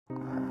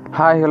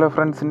Hi hello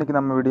friends, இன்றைக்கி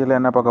நம்ம வீடியோவில்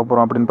என்ன பார்க்க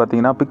போகிறோம் அப்படின்னு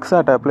பார்த்தீங்கன்னா,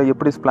 Picsart ஆப்பில்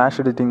எப்படி ஸ்ப்ளாஷ்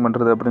எடிட்டிங்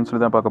பண்ணுறது அப்படின்னு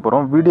சொல்லி தான் பார்க்க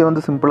போகிறோம். வீடியோ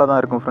வந்து சிம்பிளாக தான்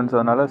இருக்கும் ஃப்ரெண்ட்ஸ்,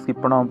 அதனால் ஸ்கிப்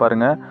பண்ணாமல்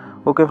பாருங்கள்.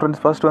 ஓகே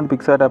ஃப்ரெண்ட்ஸ், ஃபர்ஸ்ட் வந்து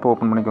Picsart ஆப்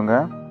ஓப்பன் பண்ணிக்கோங்க.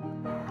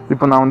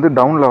 இப்போ நான் வந்து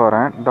டவுனில்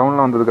வரேன்.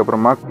 டவுனில்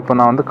வந்ததுக்கப்புறமா இப்போ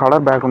நான் வந்து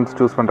கலர் பேக்ரவுண்ட்ஸ்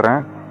சூஸ் பண்ணுறேன்.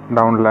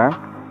 டவுனில்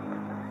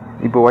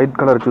இப்போ ஒயிட்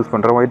கலர் சூஸ்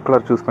பண்ணுறேன். ஒயிட்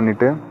கலர் சூஸ்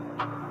பண்ணிவிட்டு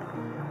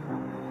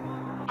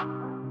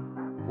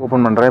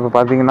ஓப்பன் பண்ணுறேன். இப்போ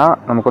பார்த்தீங்கன்னா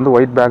நமக்கு வந்து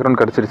ஒயிட்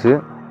பேக்ரவுண்ட் கிடச்சிருச்சு.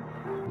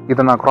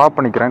 இதை நான் க்ராப்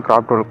பண்ணிக்கிறேன்.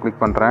 க்ராப் டூல்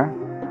கிளிக் பண்ணுறேன்.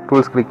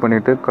 டூல்ஸ் கிளிக்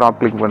பண்ணிவிட்டு க்ராப்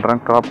கிளிக் பண்ணுறேன்.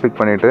 க்ராப் கிளிக்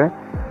பண்ணிவிட்டு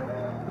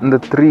இந்த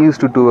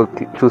 3:2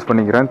 சூஸ்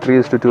பண்ணிக்கிறேன்.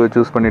 3:2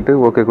 சூஸ் பண்ணிவிட்டு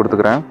ஓகே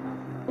கொடுத்துக்கிறேன்.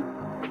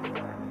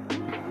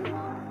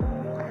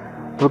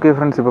 ஓகே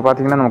ஃப்ரெண்ட்ஸ், இப்போ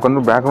பார்த்தீங்கன்னா நமக்கு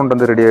வந்து பேக்ரவுண்ட்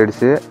வந்து ரெடி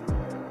ஆகிடுச்சு.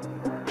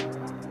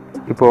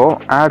 இப்போது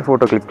ஆட்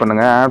ஃபோட்டோ கிளிக்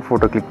பண்ணுங்கள். ஆட்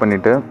ஃபோட்டோ கிளிக்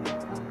பண்ணிவிட்டு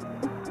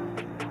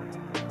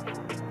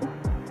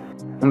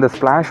இந்த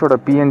ஸ்ப்ளாஷோட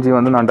பிஎன்ஜி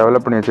வந்து நான்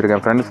டெவலப் பண்ணி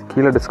வச்சுருக்கேன் ஃப்ரெண்ட்ஸ்.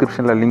 கீழே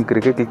டிஸ்கிரிப்ஷனில் லிங்க்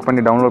இருக்குது, கிளிக்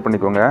பண்ணி டவுன்லோட்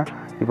பண்ணிக்கோங்க.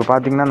 இப்போ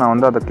பார்த்தீங்கன்னா நான்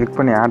வந்து அதை கிளிக்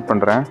பண்ணி ஆட்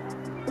பண்ணுறேன்.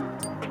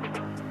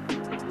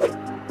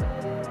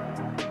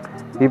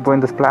 இப்போ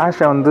இந்த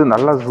ஸ்ப்ளாஷை வந்து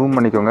நல்லா ஜூம்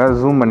பண்ணிக்கோங்க.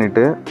 ஜூம்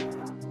பண்ணிவிட்டு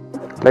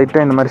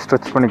லைட்டாக இந்த மாதிரி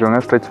ஸ்ட்ரெச் பண்ணிக்கோங்க.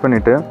 ஸ்ட்ரெச்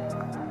பண்ணிவிட்டு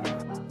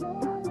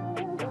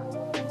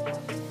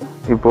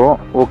இப்போது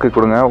ஓகே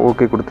கொடுங்க.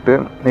 ஓகே கொடுத்துட்டு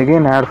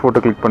எகெயின் ஆட்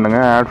ஃபோட்டோ கிளிக்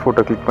பண்ணுங்கள். ஆட்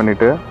ஃபோட்டோ கிளிக்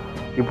பண்ணிவிட்டு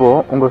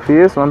இப்போது உங்கள்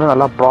ஃபேஸ் வந்து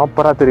நல்லா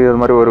ப்ராப்பராக தெரியுற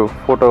மாதிரி ஒரு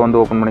ஃபோட்டோ வந்து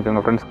ஓப்பன்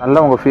பண்ணிக்கோங்க ஃப்ரெண்ட்ஸ். நல்லா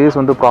உங்கள்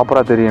ஃபேஸ் வந்து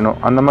ப்ராப்பராக தெரியணும்,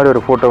 அந்த மாதிரி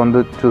ஒரு ஃபோட்டோ வந்து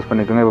சூஸ்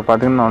பண்ணிக்கோங்க. இப்போ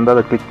பார்த்தீங்கன்னா நான் வந்து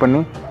அதை கிளிக்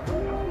பண்ணி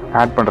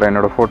ஆட் பண்ணுறேன்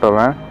என்னோடய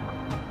ஃபோட்டோவை.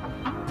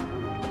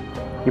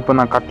 இப்போ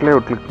நான் கட்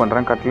லேஅவுட் கிளிக்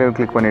பண்ணுறேன். கட் லேஅவுட்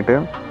கிளிக் பண்ணிவிட்டு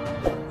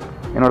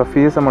என்னோடய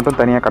ஃபேஸை மட்டும்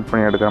தனியாக கட்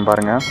பண்ணி எடுக்கிறேன்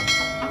பாருங்கள்.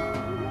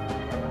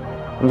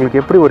 உங்களுக்கு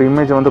எப்படி ஒரு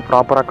இமேஜை வந்து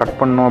ப்ராப்பராக கட்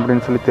பண்ணணும்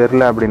அப்படின்னு சொல்லி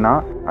தெரில அப்படின்னா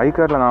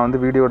ஐகார்டில் நான்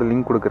வந்து வீடியோட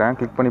லிங்க் கொடுக்குறேன்,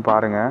 கிளிக் பண்ணி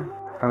பாருங்கள்.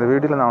 அந்த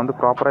வீடியோவில் நான் வந்து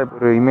ப்ராப்பராக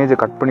ஒரு இமேஜை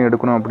கட் பண்ணி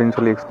எடுக்கணும் அப்படின்னு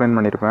சொல்லி எக்ஸ்பிளைன்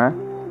பண்ணியிருப்பேன்.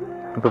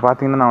 இப்போ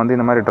பார்த்தீங்கன்னா நான் வந்து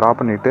இந்த மாதிரி ட்ரா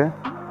பண்ணிவிட்டு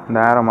இந்த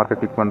ஆரோ மார்க்கை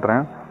கிளிக்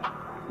பண்ணுறேன்.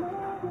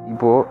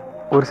 இப்போது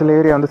ஒரு சில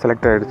ஏரியா வந்து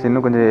செலக்ட் ஆகிடுச்சு,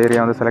 இன்னும் கொஞ்சம்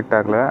ஏரியா வந்து செலக்ட்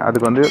ஆகலை.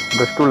 அதுக்கு வந்து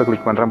ப்ரஷ் டூலில்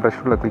கிளிக் பண்ணுறேன்.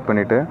 ப்ரஷ் டூலில் கிளிக்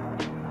பண்ணிவிட்டு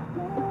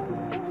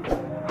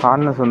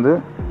ஹார்ட்னஸ் வந்து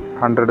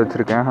 100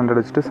 வச்சுருக்கேன். 100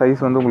 வச்சுட்டு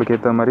சைஸ் வந்து உங்களுக்கு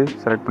ஏற்ற மாதிரி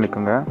செலக்ட்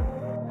பண்ணிக்கோங்க.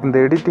 இந்த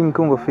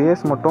எடிட்டிங்க்கு உங்கள்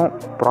ஃபேஸ் மட்டும்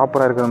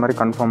ப்ராப்பராக இருக்கிற மாதிரி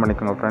கன்ஃபார்ம்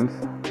பண்ணிக்கோங்க ஃப்ரெண்ட்ஸ்.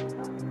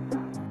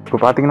 இப்போ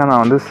பார்த்தீங்கன்னா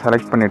நான் வந்து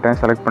செலக்ட் பண்ணிவிட்டேன்.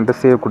 செலக்ட் பண்ணிட்டு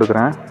சேவ்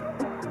கொடுக்குறேன்.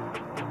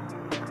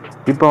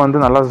 இப்போ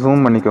வந்து நல்லா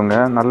ஜூம் பண்ணிக்கோங்க.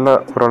 நல்லா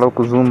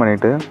ஓரளவுக்கு ஜூம்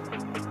பண்ணிவிட்டு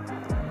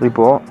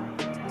இப்போது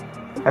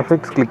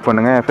எஃபெக்ட்ஸ் கிளிக்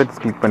பண்ணுங்கள்.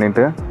 எஃபெக்ட்ஸ் கிளிக்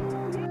பண்ணிவிட்டு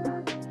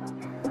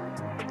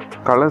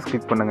கலர்ஸ்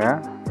கிளிக் பண்ணுங்கள்.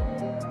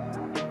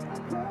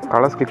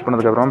 கலர்ஸ் கிளிக்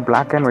பண்ணதுக்கப்புறம்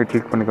பிளாக் அண்ட் ஒயிட்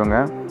கிளிக் பண்ணிக்கோங்க.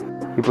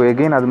 இப்போ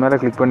எகெயின் அது மேலே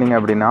கிளிக் பண்ணிங்க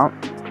அப்படின்னா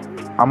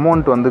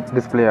அமௌண்ட் வந்து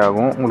டிஸ்பிளே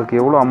ஆகும். உங்களுக்கு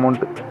எவ்வளோ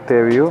அமௌண்ட்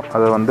தேவையோ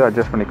அதை வந்து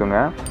அட்ஜஸ்ட் பண்ணிக்கோங்க.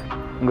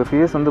 உங்கள்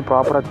ஃபேஸ் வந்து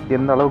ப்ராப்பராக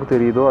எந்த அளவுக்கு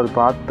தெரியுதோ அது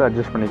பார்த்து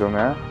அட்ஜஸ்ட்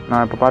பண்ணிக்கோங்க.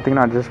 நான் இப்போ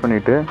பார்த்தீங்கன்னா அட்ஜஸ்ட்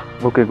பண்ணிவிட்டு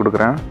ஓகே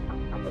கொடுக்குறேன்.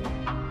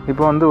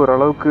 இப்போ வந்து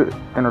ஓரளவுக்கு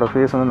என்னோடய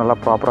ஃபேஸ் வந்து நல்லா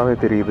ப்ராப்பராகவே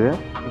தெரியுது.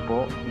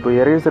 இப்போ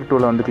எரேசர்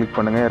டூலை வந்து கிளிக்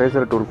பண்ணுங்கள்.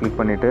 எரேசர் டூல் கிளிக்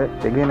பண்ணிவிட்டு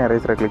எகெயின்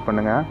எரேசரை கிளிக்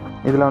பண்ணுங்கள்.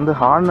 இதில் வந்து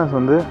ஹார்ட்னஸ்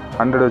வந்து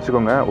 100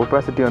 வச்சுக்கோங்க.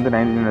 ஒப்பாசிட்டி வந்து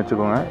 99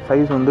 வச்சுக்கோங்க.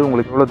 சைஸ் வந்து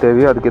உங்களுக்கு எவ்வளோ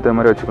தேவையோ அதுக்கேற்ற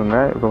மாதிரி வச்சுக்கோங்க.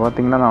 இப்போ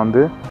பார்த்தீங்கன்னா நான்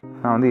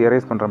வந்து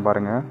எரேஸ் பண்ணுறேன்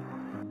பாருங்கள்.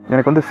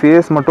 எனக்கு வந்து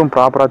ஃபேஸ் மட்டும்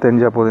ப்ராப்பராக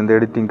தெரிஞ்சால் போதும் இந்த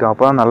எடிட்டிங்க்கு.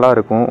 அப்போ தான்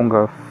நல்லாயிருக்கும்.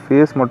 உங்கள்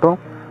ஃபேஸ் மட்டும்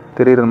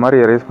தெரிகிற மாதிரி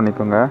எரேஸ்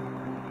பண்ணிக்கோங்க.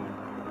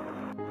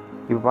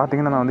 இப்போ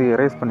பார்த்தீங்கன்னா நான் வந்து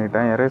எரேஸ்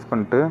பண்ணிட்டேன். எரேஸ்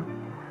பண்ணிட்டு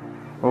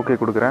ஓகே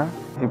கொடுக்குறேன்.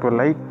 இப்போ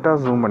லைட்டாக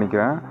ஜூம்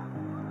பண்ணிக்கிறேன்.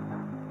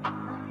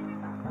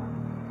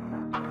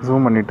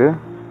 ஜூம் பண்ணிவிட்டு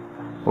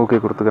ஓகே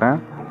கொடுத்துக்கிறேன்.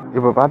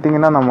 இப்போ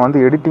பார்த்தீங்கன்னா நம்ம வந்து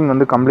எடிட்டிங்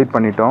வந்து கம்ப்ளீட்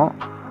பண்ணிட்டோம்.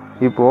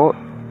 இப்போது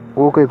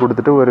ஓகே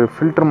கொடுத்துட்டு ஒரு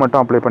ஃபில்டர்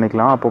மட்டும் அப்ளை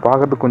பண்ணிக்கலாம். அப்போ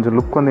பார்க்குறதுக்கு கொஞ்சம்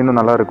லுக் வந்து இன்னும்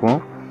நல்லாயிருக்கும்.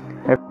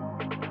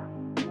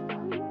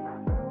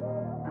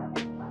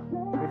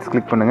 எஃபெக்ட்ஸ்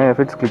கிளிக் பண்ணுங்கள்.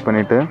 எஃபெக்ட்ஸ் கிளிக்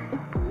பண்ணிவிட்டு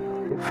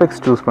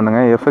எஃபெக்ட்ஸ் சூஸ்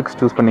பண்ணுங்கள். எஃபெக்ட்ஸ்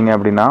சூஸ் பண்ணிங்க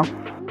அப்படின்னா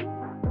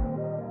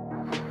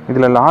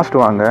இதில் லாஸ்ட்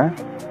வாங்க.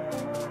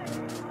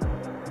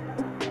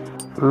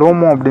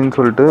 லோமோ அப்படின்னு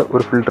சொல்லிட்டு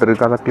ஒரு ஃபில்டர்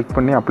இருக்குது, அதை கிளிக்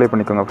பண்ணி அப்ளை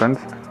பண்ணிக்கோங்க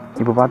ஃப்ரெண்ட்ஸ்.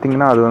 இப்போ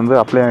பார்த்தீங்கன்னா அது வந்து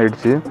அப்ளை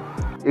ஆகிடுச்சு.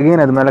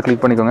 எகெயின் அது மேலே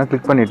கிளிக் பண்ணிக்கோங்க.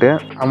 கிளிக் பண்ணிவிட்டு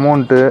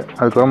அமௌண்ட்டு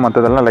அதுக்கப்புறம்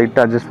மற்றதெல்லாம்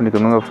லைட்டாக அட்ஜஸ்ட்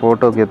பண்ணிக்கோங்க உங்கள்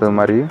ஃபோட்டோக்கு ஏற்ற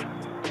மாதிரி.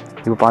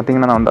 இப்போ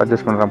பார்த்தீங்கன்னா நான் வந்து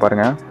அட்ஜஸ்ட் பண்ணுறேன்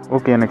பாருங்கள்.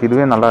 ஓகே, எனக்கு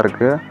இதுவே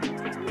நல்லாயிருக்கு.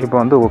 இப்போ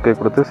வந்து ஓகே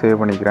கொடுத்து சேவ்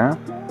பண்ணிக்கிறேன்.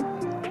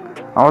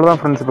 அவ்வளோதான்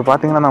ஃப்ரெண்ட்ஸ். இப்போ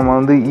பார்த்தீங்கன்னா நம்ம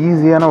வந்து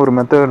ஈஸியான ஒரு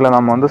மெத்தடில்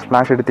நம்ம வந்து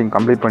ஸ்ப்ளாஷ் எடிட்டிங்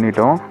கம்ப்ளீட்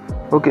பண்ணிட்டோம்.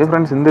 ஓகே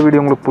ஃப்ரெண்ட்ஸ், இந்த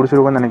வீடியோ உங்களுக்கு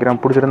பிடிச்சிருக்குன்னு நினைக்கிறேன்.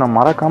 பிடிச்சிட்டு நான்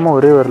மறக்காமல்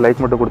ஒரே ஒரு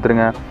லைக் மட்டும்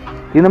கொடுத்துருங்க.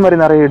 இந்த மாதிரி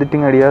நிறைய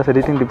எடிட்டிங் ஐடியாஸ்,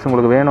 எடிட்டிங் டிப்ஸ்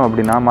உங்களுக்கு வேணும்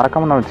அப்படின்னா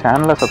மறக்காமல் நம்ம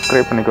சேனலை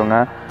சப்ஸ்கிரைப் பண்ணிக்கோங்க.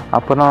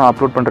 அப்போ தான்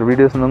அப்லோட் பண்ணுற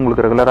வீடியோஸ் வந்து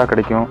உங்களுக்கு ரெகுலராக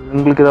கிடைக்கும்.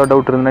 உங்களுக்கு ஏதாவது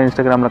டவுட் இருந்தால்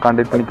இன்ஸ்டாகிராமில்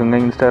கான்டாக்ட்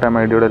பண்ணிக்கோங்க. இன்ஸ்டாகிராம்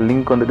ஐடியோட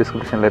லிங்க் வந்து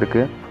டிஸ்கிரிப்ஷனில்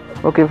இருக்குது.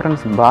 ஓகே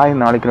ஃப்ரெண்ட்ஸ், பாய்.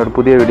 நாளைக்கு ஒரு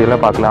புதிய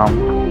வீடியோவில்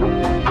பார்க்கலாம்.